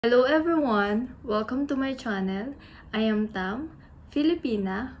Hello everyone! Welcome to my channel. I am Tam,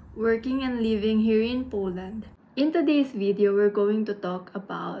 Filipina, working and living here in Poland. In today's video, we're going to talk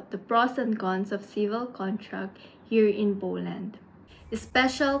about the pros and cons of civil contract here in Poland.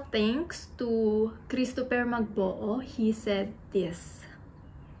 Special thanks to Christopher Magboo. He said this.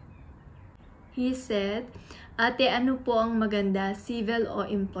 He said, "Ate, ano po ang maganda, civil o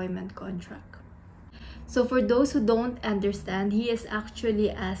employment contract?" So for those who don't understand, he is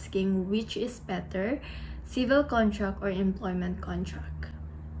actually asking which is better, civil contract or employment contract.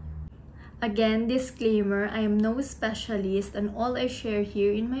 Again, disclaimer, I am no specialist and all I share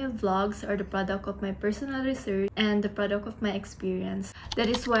here in my vlogs are the product of my personal research and the product of my experience. That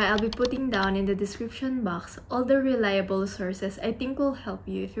is why I'll be putting down in the description box all the reliable sources I think will help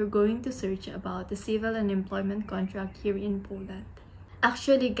you if you're going to search about the civil and employment contract here in Poland.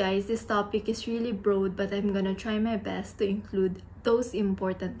 Actually guys, this topic is really broad but I'm gonna try my best to include those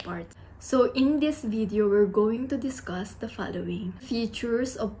important parts. So in this video, we're going to discuss the following: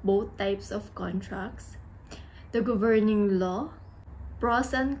 features of both types of contracts, the governing law,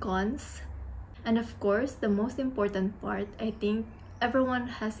 pros and cons, and of course, the most important part, I think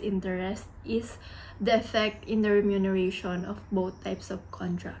everyone has interest, is the effect in the remuneration of both types of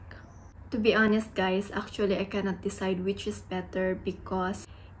contract. To be honest guys, actually I cannot decide which is better because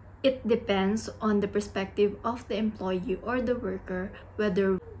it depends on the perspective of the employee or the worker,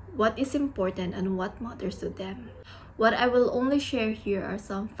 whether what is important and what matters to them. What I will only share here are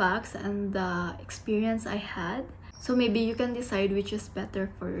some facts and the experience I had, so maybe you can decide which is better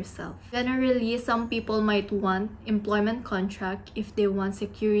for yourself. Generally, some people might want employment contract if they want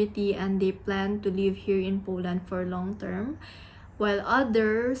security and they plan to live here in Poland for long term, while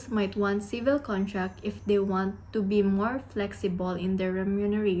others might want civil contract if they want to be more flexible in their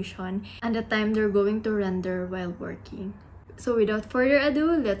remuneration and the time they're going to render while working. So without further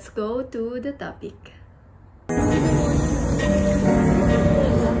ado, let's go to the topic.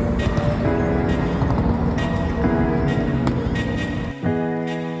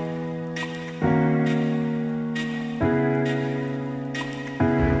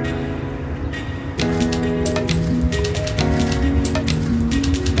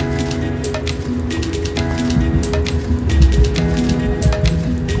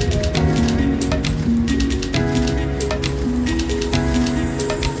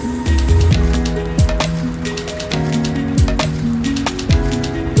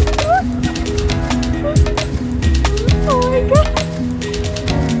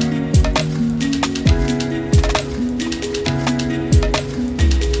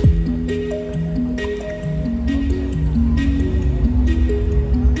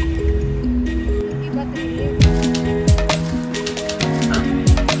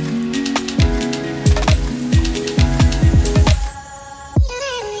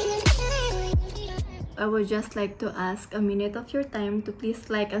 I would just like to ask a minute of your time to please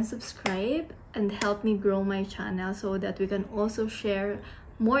like and subscribe and help me grow my channel so that we can also share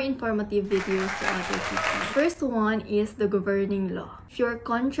more informative videos to other people. First one is the governing law. If your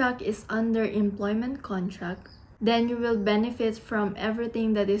contract is under employment contract, then you will benefit from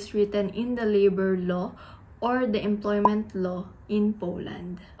everything that is written in the labor law or the employment law in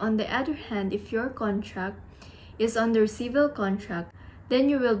Poland. On the other hand, if your contract is under civil contract, then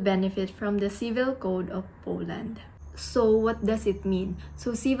you will benefit from the Civil Code of Poland. So what does it mean?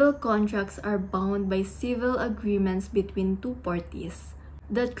 So civil contracts are bound by civil agreements between two parties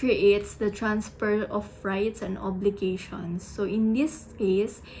that creates the transfer of rights and obligations. So in this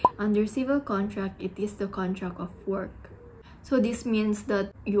case, under civil contract, it is the contract of work. So this means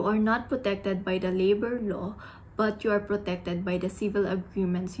that you are not protected by the labor law, but you are protected by the civil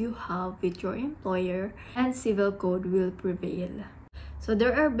agreements you have with your employer, and civil code will prevail. So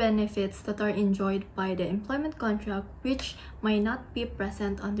there are benefits that are enjoyed by the employment contract which might not be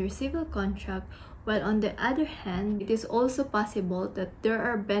present under civil contract, while on the other hand, it is also possible that there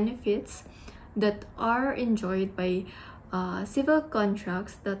are benefits that are enjoyed by civil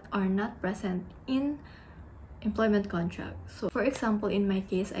contracts that are not present in employment contract. So for example, in my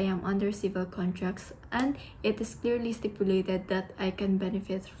case, I am under civil contracts and it is clearly stipulated that I can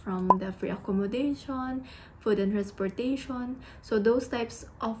benefit from the free accommodation, food and transportation. So those types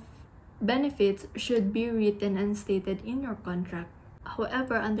of benefits should be written and stated in your contract.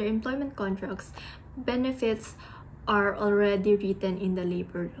 However, under employment contracts, benefits are already written in the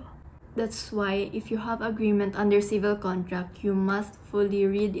labor law. That's why if you have agreement under civil contract, you must fully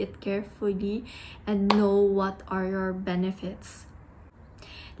read it carefully and know what are your benefits.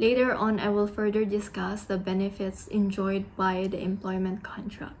 Later on, I will further discuss the benefits enjoyed by the employment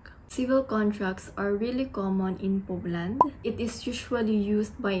contract. Civil contracts are really common in Poland. It is usually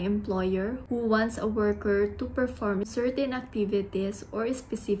used by employer who wants a worker to perform certain activities or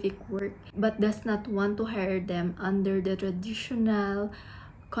specific work but does not want to hire them under the traditional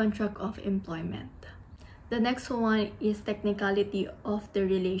contract of employment. The next one is technicality of the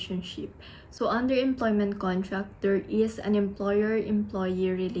relationship. So under employment contract, there is an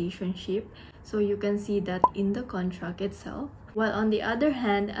employer-employee relationship. So you can see that in the contract itself. While on the other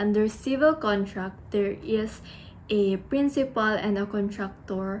hand, under civil contract, there is a principal and a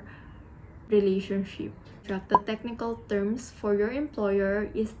contractor relationship. The technical terms for your employer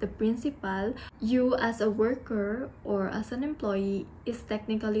is the principal. You as a worker or as an employee is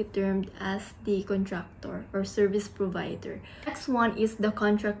technically termed as the contractor or service provider. Next one is the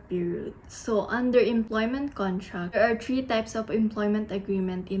contract period. So under employment contract, there are 3 types of employment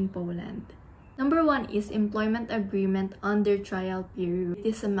agreement in Poland. Number 1 is employment agreement under trial period. It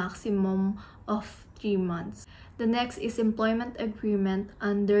is a maximum of 3 months. The next is employment agreement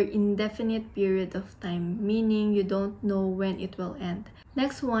under indefinite period of time, meaning you don't know when it will end.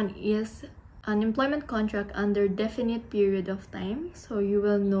 Next one is an employment contract under definite period of time, so you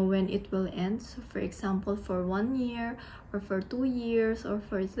will know when it will end. So for example, for 1 year or for 2 years or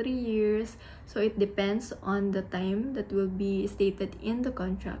for 3 years. So it depends on the time that will be stated in the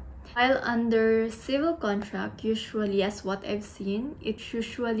contract. While under civil contract, usually, as what I've seen, it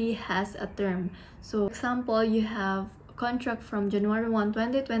usually has a term. So, for example, you have a contract from January 1,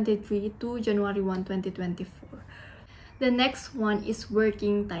 2023 to January 1, 2024. The next one is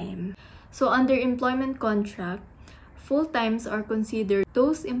working time. So, under employment contract, full-times are considered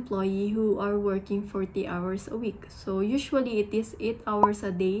those employees who are working 40 hours a week. So usually it is 8 hours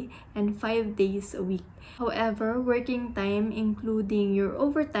a day and 5 days a week. However, working time including your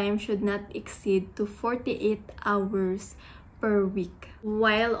overtime should not exceed to 48 hours per week.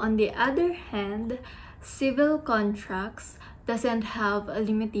 While on the other hand, civil contracts doesn't have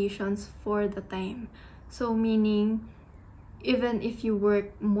limitations for the time. So meaning, even if you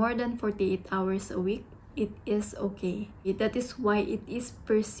work more than 48 hours a week, it is okay. That is why it is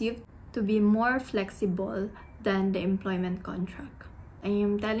perceived to be more flexible than the employment contract. I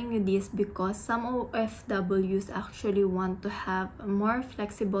am telling you this because some OFWs actually want to have a more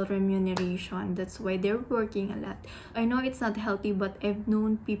flexible remuneration. That's why they're working a lot. I know it's not healthy, but I've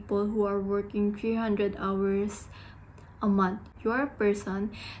known people who are working 300 hours a month. You're a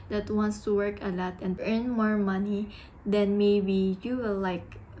person that wants to work a lot and earn more money, then maybe you will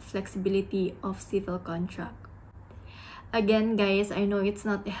like flexibility of civil contract. Again, guys, I know it's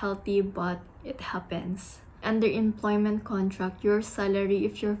not healthy, but it happens. Under employment contract, your salary,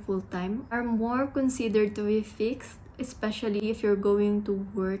 if you're full-time, are more considered to be fixed, especially if you're going to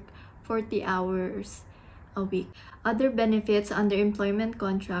work 40 hours a week. Other benefits under employment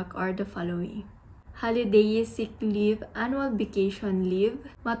contract are the following: holiday, sick leave, annual vacation leave,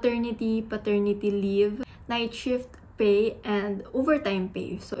 maternity, paternity leave, night shift pay, and overtime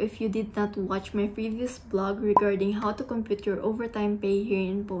pay. So if you did not watch my previous blog regarding how to compute your overtime pay here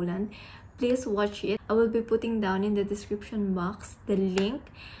in Poland, please watch it. I will be putting down in the description box the link.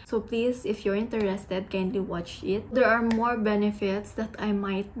 So please, if you're interested, kindly watch it. There are more benefits that I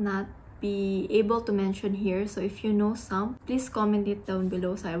might not be able to mention here. So if you know some, please comment it down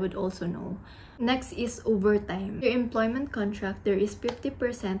below so I would also know. Next is overtime. Your employment contract, there is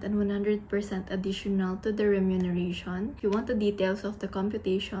 50% and 100% additional to the remuneration. If you want the details of the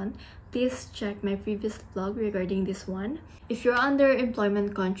computation, please check my previous vlog regarding this one. If you're under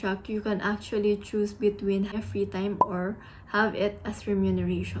employment contract, you can actually choose between free time or have it as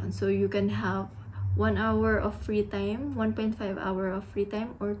remuneration. So you can have 1 hour of free time, 1.5 hour of free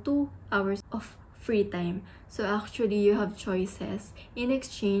time, or 2 hours of free time. So actually you have choices in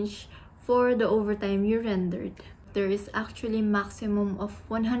exchange for the overtime you rendered. There is actually maximum of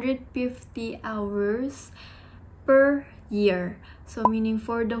 150 hours per year. So meaning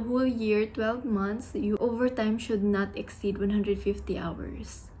for the whole year, 12 months, your overtime should not exceed 150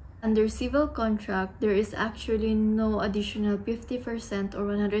 hours. Under civil contract, there is actually no additional 50% or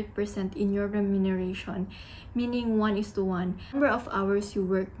 100% in your remuneration, meaning 1:1. Number of hours you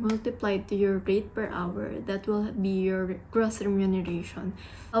work multiplied to your rate per hour, that will be your gross remuneration.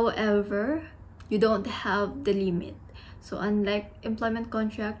 However, you don't have the limit. So unlike employment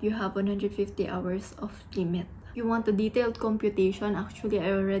contract, you have 150 hours of limit. If you want a detailed computation, actually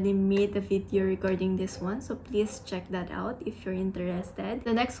I already made a video regarding this one, so please check that out if you're interested.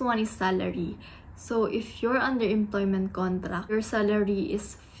 The next one is salary. So if you're under employment contract, your salary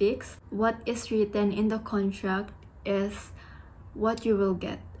is fixed. What is written in the contract is what you will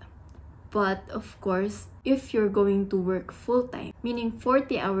get. But of course, if you're going to work full-time, meaning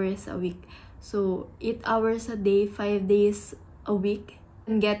 40 hours a week. So 8 hours a day, 5 days a week,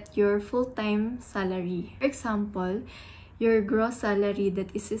 and get your full-time salary. For example, your gross salary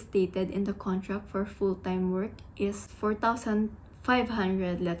that is stated in the contract for full-time work is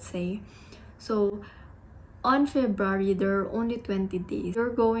 4,500, let's say. So on February, there are only 20 days. You're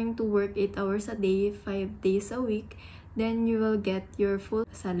going to work 8 hours a day, 5 days a week, then you will get your full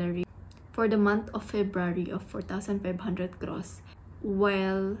salary for the month of February of 4,500 gross.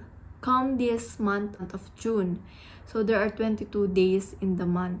 While come this month of June, so there are 22 days in the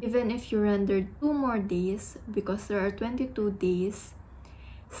month. Even if you rendered 2 more days, because there are 22 days,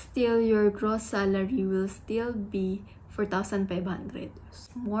 still your gross salary will still be 4,500.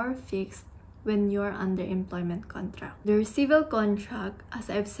 More fixed when you're under employment contract. The civil contract, as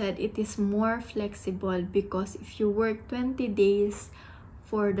I've said, it is more flexible because if you work 20 days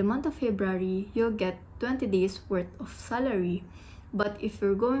for the month of February, you'll get 20 days worth of salary. But if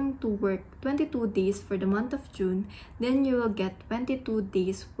you're going to work 22 days for the month of June, then you will get 22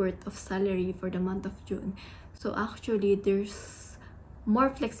 days worth of salary for the month of June. So actually, there's more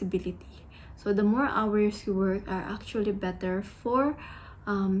flexibility. So the more hours you work are actually better for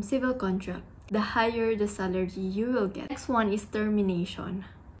civil contract. The higher the salary you will get. Next one is termination.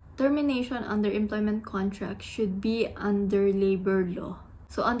 Termination under employment contract should be under labor law.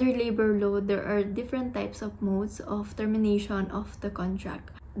 So under labor law, there are different types of modes of termination of the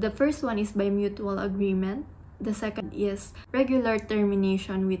contract. The first one is by mutual agreement. The second is regular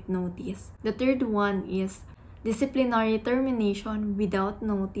termination with notice. The third one is disciplinary termination without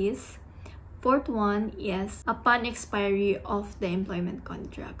notice. Fourth one is upon expiry of the employment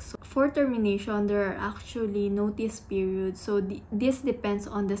contract. So for termination, there are actually notice periods. So this depends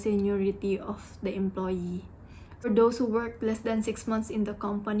on the seniority of the employee. For those who work less than 6 months in the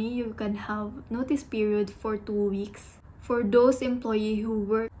company, you can have notice period for 2 weeks. For those employees who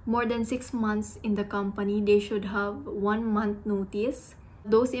work more than 6 months in the company, they should have 1 month notice.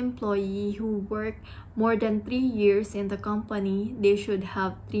 Those employees who work more than 3 years in the company, they should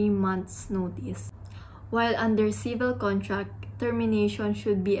have 3 months notice. While under civil contract, termination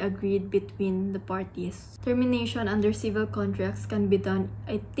should be agreed between the parties. Termination under civil contracts can be done,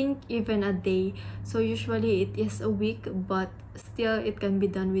 I think, even a day. So usually it is a week, but still it can be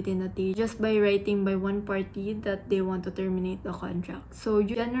done within a day just by writing by one party that they want to terminate the contract. So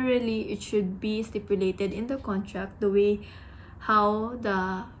generally it should be stipulated in the contract the way how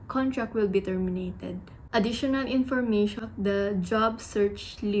the contract will be terminated. Additional information, the job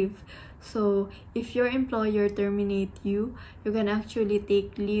search leave. So if your employer terminate you, you can actually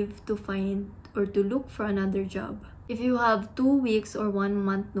take leave to find or to look for another job. If you have 2 weeks or 1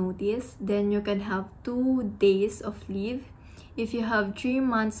 month notice, then you can have 2 days of leave. If you have 3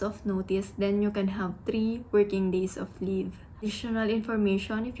 months of notice, then you can have 3 working days of leave. Additional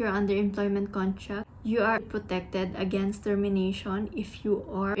information, if you're under employment contract, you are protected against termination if you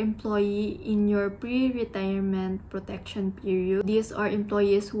are employee in your pre-retirement protection period. These are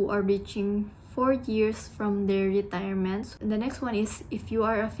employees who are reaching 4 years from their retirement. The next one is if you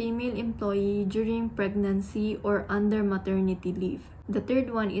are a female employee during pregnancy or under maternity leave. The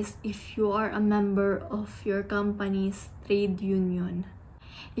third one is if you are a member of your company's trade union.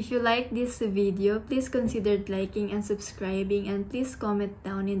 If you like this video, please consider liking and subscribing, and please comment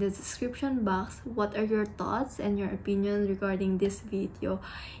down in the description box what are your thoughts and your opinion regarding this video.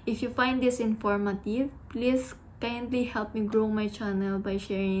 If you find this informative, please kindly help me grow my channel by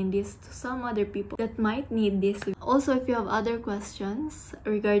sharing this to some other people that might need this. Also, if you have other questions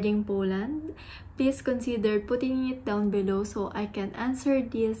regarding Poland, please consider putting it down below so I can answer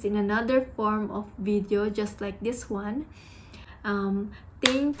this in another form of video just like this one.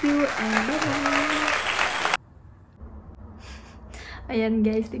 Thank you and bye-bye! Ayan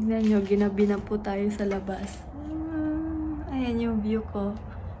guys, tignan nyo, ginabi na po tayo sa labas. Ayan yung view ko.